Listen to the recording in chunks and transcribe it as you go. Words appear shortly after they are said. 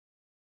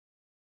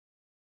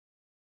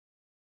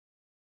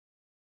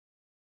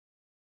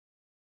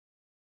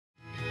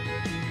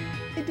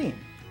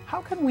how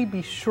can we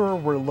be sure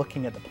we're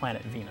looking at the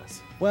planet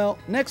Venus? Well,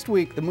 next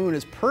week the moon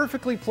is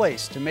perfectly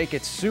placed to make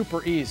it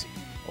super easy.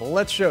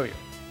 Let's show you.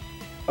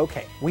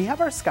 Okay, we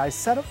have our skies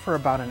set up for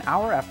about an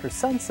hour after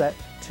sunset,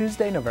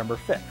 Tuesday, November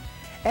 5th.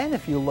 And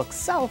if you look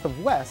south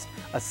of west,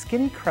 a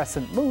skinny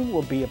crescent moon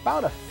will be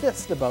about a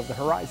fist above the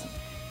horizon.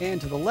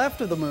 And to the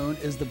left of the moon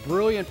is the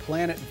brilliant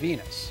planet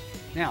Venus.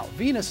 Now,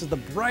 Venus is the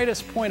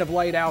brightest point of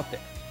light out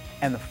there.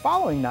 And the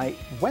following night,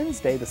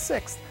 Wednesday the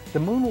 6th, the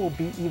moon will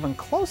be even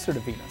closer to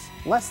Venus,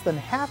 less than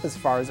half as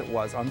far as it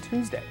was on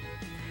Tuesday.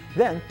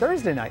 Then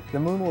Thursday night, the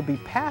moon will be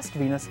past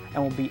Venus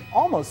and will be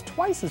almost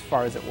twice as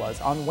far as it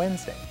was on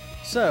Wednesday.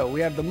 So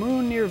we have the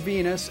moon near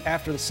Venus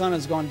after the sun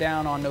has gone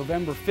down on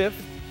November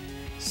 5th,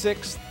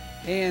 6th,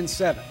 and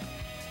 7th.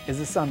 Is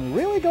the sun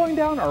really going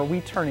down, or are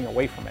we turning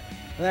away from it?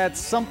 That's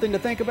something to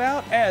think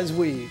about as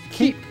we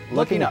keep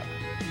looking up.